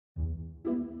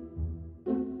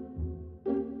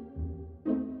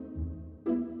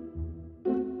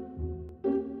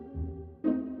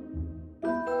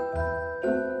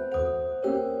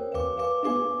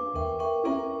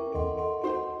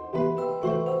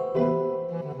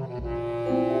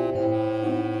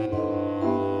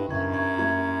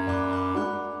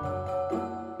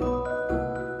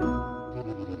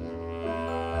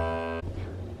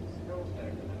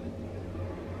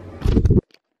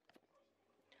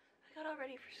I got all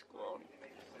ready for school.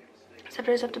 Except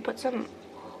I just have to put some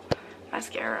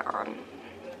mascara on.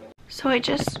 So I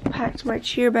just packed my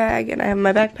cheer bag and I have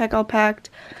my backpack all packed.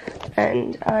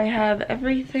 And I have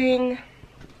everything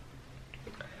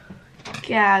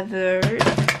gathered.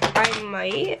 I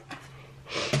might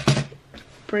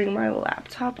bring my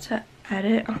laptop to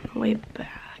edit on the way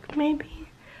back, maybe.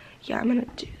 Yeah, I'm gonna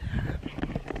do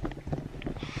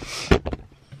that.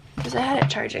 Because I had it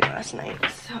charging last night,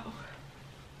 so.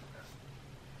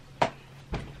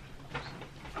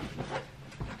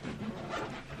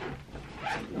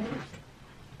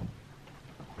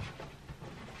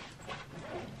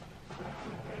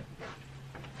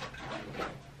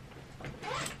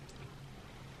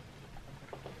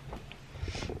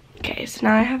 Okay, so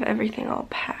now I have everything all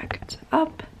packed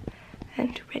up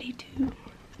and ready to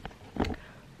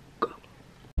go.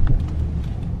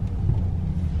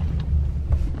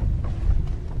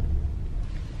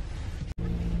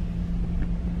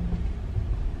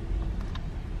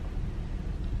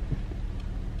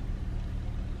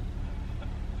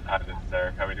 Hi, this is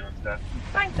Eric. How are we doing today?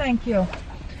 Fine, thank you.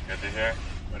 Good to hear.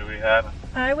 What do we have?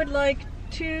 I would like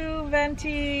 2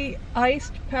 venti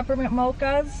iced peppermint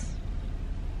mochas.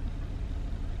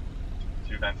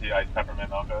 2 venti iced peppermint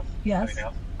mochas. Yes.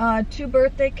 Anything else? 2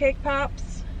 birthday cake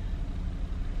pops.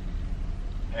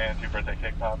 And 2 birthday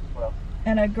cake pops. What else?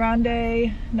 And a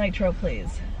grande nitro,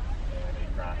 please. And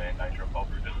a grande nitro cold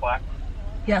brew, just black.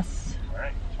 Yes. All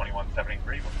right, $21.73.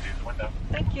 We'll see the window.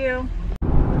 Thank you.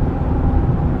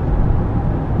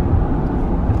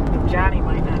 Johnny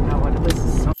might not know what this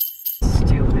is. So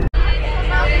stupid.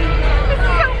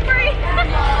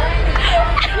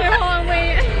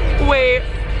 Wait,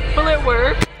 will it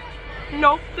work?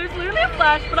 Nope, there's literally a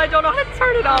flash, but I don't know how to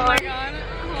turn it on. Oh my god.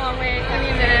 Hold on, wait, give me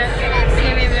a minute.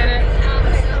 Give me a minute.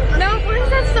 No, why is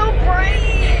that so bright?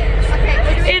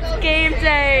 Okay, It's game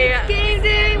day. it's game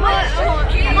day. What?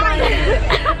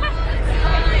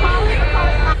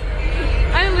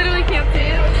 I literally can't see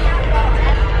it.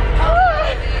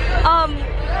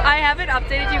 I haven't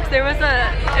updated you because it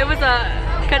was a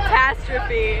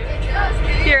catastrophe.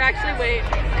 Here, actually, wait.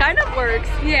 Kind of works.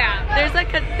 Yeah. There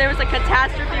was a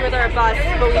catastrophe with our bus,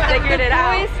 but we figured it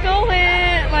out. We stole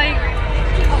it. Like,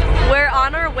 We're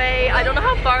on our way. I don't know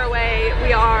how far away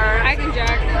we are, I can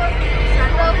check.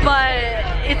 but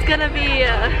it's gonna be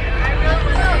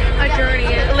A journey.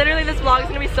 literally this vlog is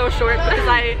gonna be so short because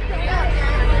I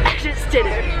just did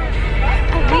it.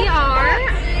 We are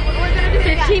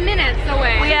 15 minutes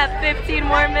away. We have 15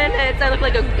 more minutes. I look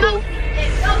like a goof.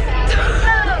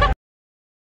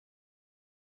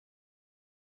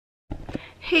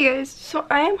 Hey guys, so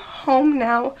I am home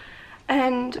now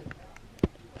and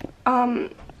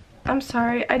I'm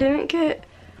sorry, I didn't get,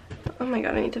 oh my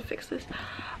god, I need to fix this.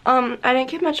 I didn't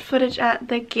get much footage at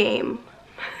the game,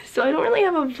 so I don't really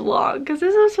have a vlog because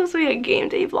this is supposed to be a game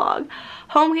day vlog.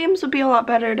 Home games would be a lot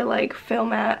better to like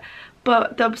film at,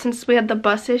 but since we had the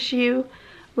bus issue,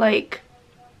 like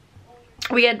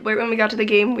when we got to the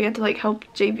game, we had to like help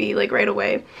JV like right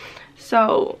away,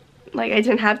 so like I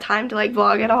didn't have time to like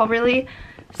vlog at all really.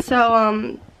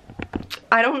 So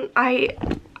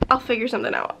I'll figure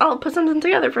something out. I'll put something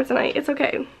together for tonight. It's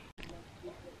okay.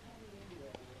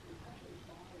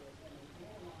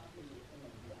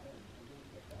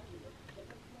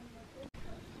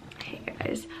 Hey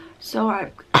guys, so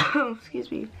I'm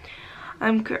excuse me,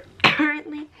 I'm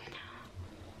currently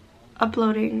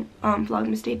uploading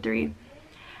Vlogmas Day 3,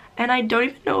 and I don't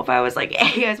even know if I was like,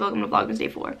 hey guys, welcome to Vlogmas Day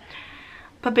 4,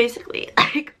 but basically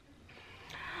like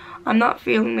I'm not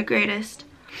feeling the greatest,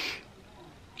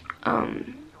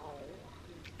 and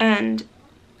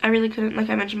I really couldn't, like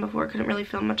I mentioned before, couldn't really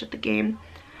film much at the game,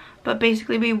 but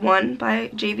basically we won by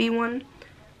JV won.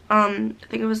 I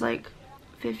think it was like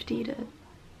 50 to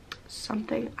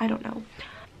something, I don't know.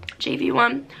 JV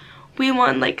won, we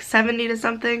won like 70 to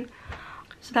something,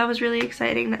 so that was really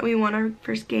exciting that we won our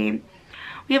first game.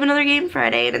 We have another game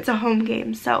Friday and it's a home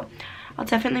game, so I'll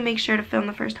definitely make sure to film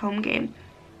the first home game.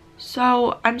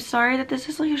 So I'm sorry that this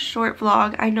is like a short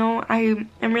vlog. I know I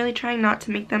am really trying not to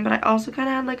make them, but I also kind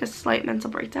of had like a slight mental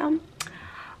breakdown.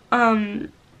 So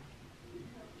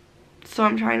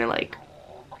I'm trying to like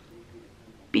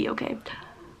be okay.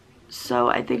 So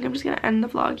I think I'm just gonna end the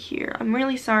vlog here. I'm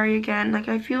really sorry again, like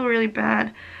I feel really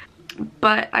bad,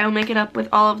 but I'll make it up with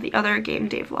all of the other game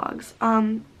day vlogs.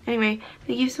 Anyway,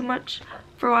 thank you so much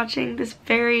for watching this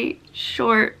very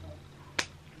short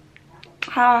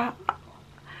vlog.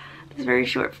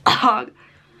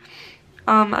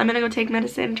 I'm gonna go take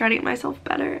medicine and try to get myself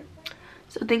better.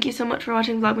 So thank you so much for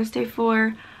watching Vlogmas Day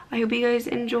 4. I hope you guys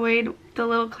enjoyed the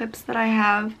little clips that I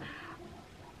have.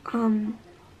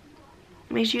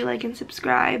 make sure you like and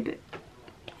subscribe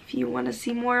if you want to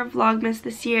see more of Vlogmas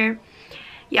this year.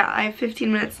 Yeah, I have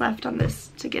 15 minutes left on this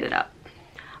to get it up.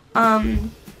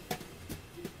 And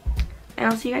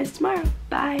I'll see you guys tomorrow.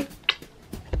 Bye.